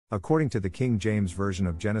According to the King James Version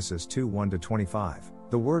of Genesis 2:1-25,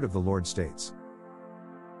 the word of the Lord states,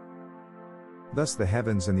 "Thus the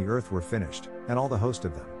heavens and the earth were finished, and all the host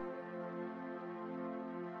of them.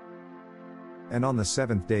 And on the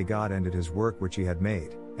seventh day God ended his work which he had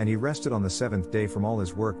made, and he rested on the seventh day from all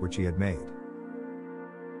his work which he had made.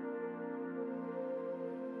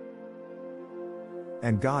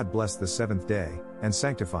 And God blessed the seventh day, and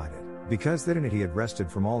sanctified it, because that in it he had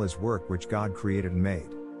rested from all his work which God created and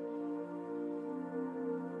made."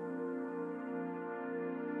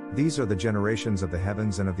 These are the generations of the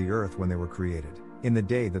heavens and of the earth when they were created, in the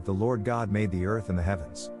day that the Lord God made the earth and the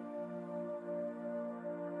heavens.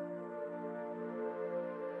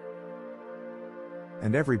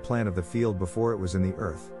 And every plant of the field before it was in the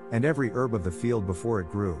earth, and every herb of the field before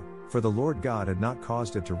it grew, for the Lord God had not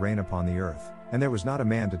caused it to rain upon the earth, and there was not a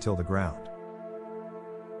man to till the ground.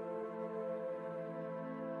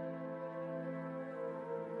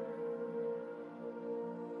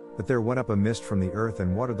 But there went up a mist from the earth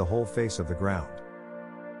and watered the whole face of the ground.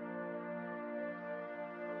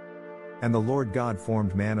 And the Lord God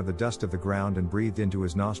formed man of the dust of the ground and breathed into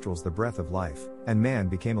his nostrils the breath of life, and man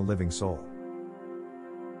became a living soul.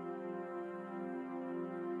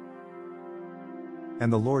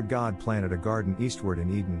 And the Lord God planted a garden eastward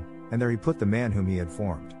in Eden, and there he put the man whom he had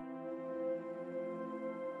formed.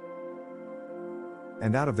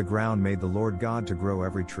 And out of the ground made the Lord God to grow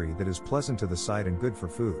every tree that is pleasant to the sight and good for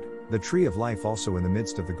food, the tree of life also in the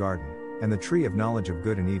midst of the garden, and the tree of knowledge of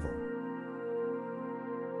good and evil.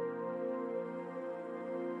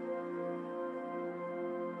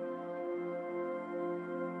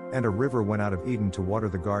 And a river went out of Eden to water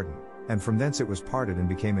the garden, and from thence it was parted and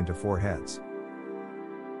became into four heads.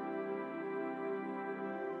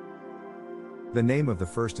 The name of the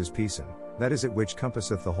first is Pison, that is it which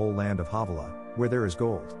compasseth the whole land of Havilah, where there is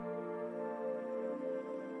gold.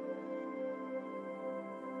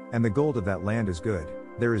 And the gold of that land is good,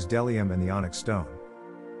 there is bdellium and the onyx stone.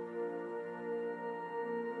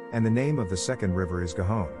 And the name of the second river is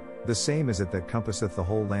Gihon, the same is it that compasseth the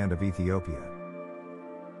whole land of Ethiopia.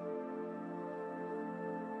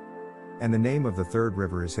 And the name of the third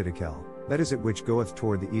river is Hiddekel, that is it which goeth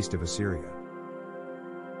toward the east of Assyria.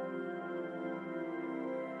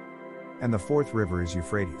 And the fourth river is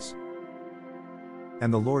Euphrates.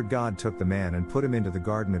 And the Lord God took the man and put him into the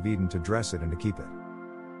garden of Eden to dress it and to keep it.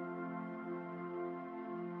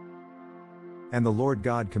 And the Lord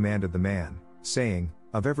God commanded the man, saying,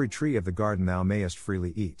 "Of every tree of the garden thou mayest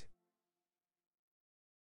freely eat.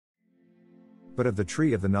 But of the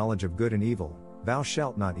tree of the knowledge of good and evil, thou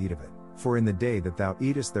shalt not eat of it, for in the day that thou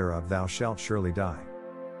eatest thereof thou shalt surely die."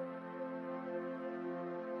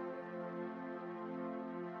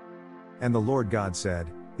 And the Lord God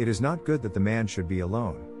said, "It is not good that the man should be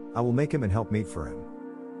alone, I will make him an helpmeet for him."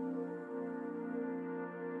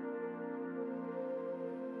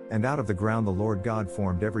 And out of the ground the Lord God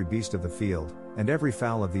formed every beast of the field, and every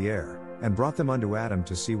fowl of the air, and brought them unto Adam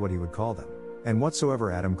to see what he would call them. And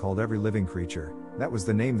whatsoever Adam called every living creature, that was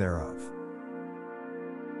the name thereof.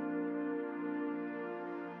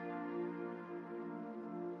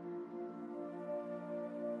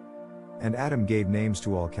 And Adam gave names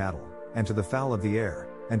to all cattle, and to the fowl of the air,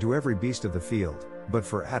 and to every beast of the field, but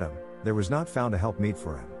for Adam, there was not found a helpmeet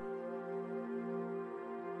for him.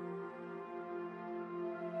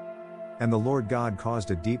 And the Lord God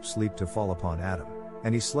caused a deep sleep to fall upon Adam,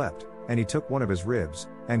 and he slept, and he took one of his ribs,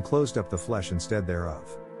 and closed up the flesh instead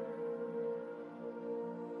thereof.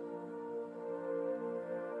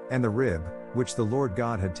 And the rib, which the Lord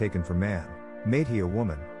God had taken from man, made he a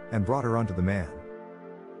woman, and brought her unto the man.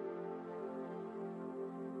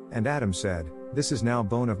 And Adam said, "This is now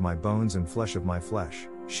bone of my bones and flesh of my flesh,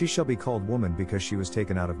 she shall be called woman because she was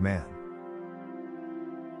taken out of man.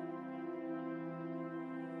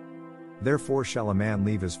 Therefore shall a man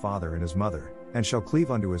leave his father and his mother, and shall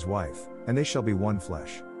cleave unto his wife, and they shall be one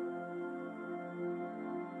flesh."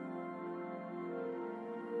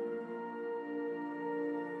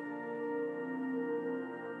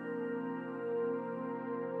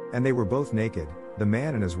 And they were both naked, the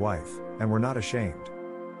man and his wife, and were not ashamed.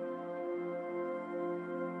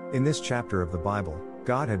 In this chapter of the Bible,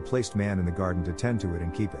 God had placed man in the garden to tend to it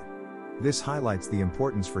and keep it. This highlights the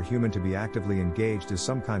importance for human to be actively engaged in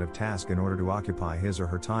some kind of task in order to occupy his or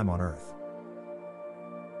her time on earth.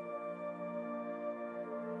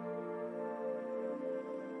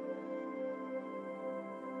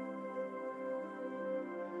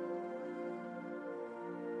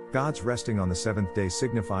 God's resting on the seventh day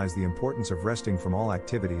signifies the importance of resting from all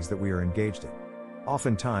activities that we are engaged in.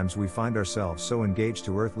 Oftentimes we find ourselves so engaged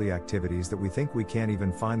to earthly activities that we think we can't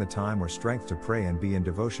even find the time or strength to pray and be in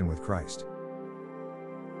devotion with Christ.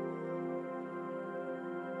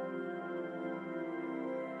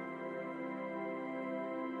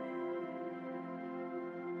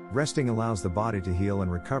 Resting allows the body to heal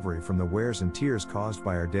and recovery from the wears and tears caused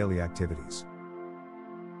by our daily activities.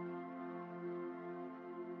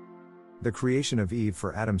 The creation of Eve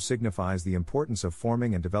for Adam signifies the importance of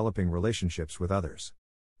forming and developing relationships with others.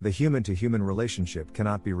 The human-to-human relationship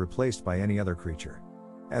cannot be replaced by any other creature.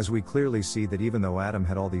 As we clearly see that even though Adam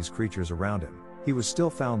had all these creatures around him, he was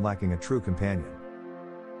still found lacking a true companion.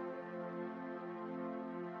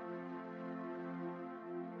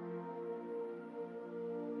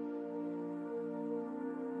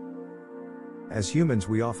 As humans,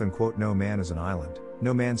 we often quote, "No man is an island,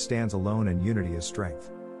 no man stands alone, and unity is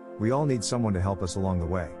strength." We all need someone to help us along the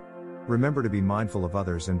way. Remember to be mindful of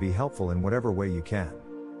others and be helpful in whatever way you can.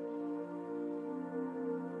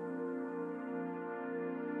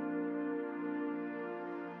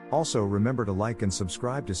 Also, remember to like and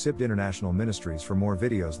subscribe to SIBD International Ministries for more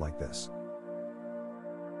videos like this.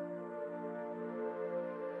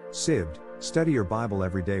 SIBD, study your Bible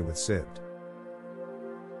every day with SIBD.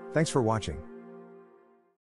 Thanks for watching.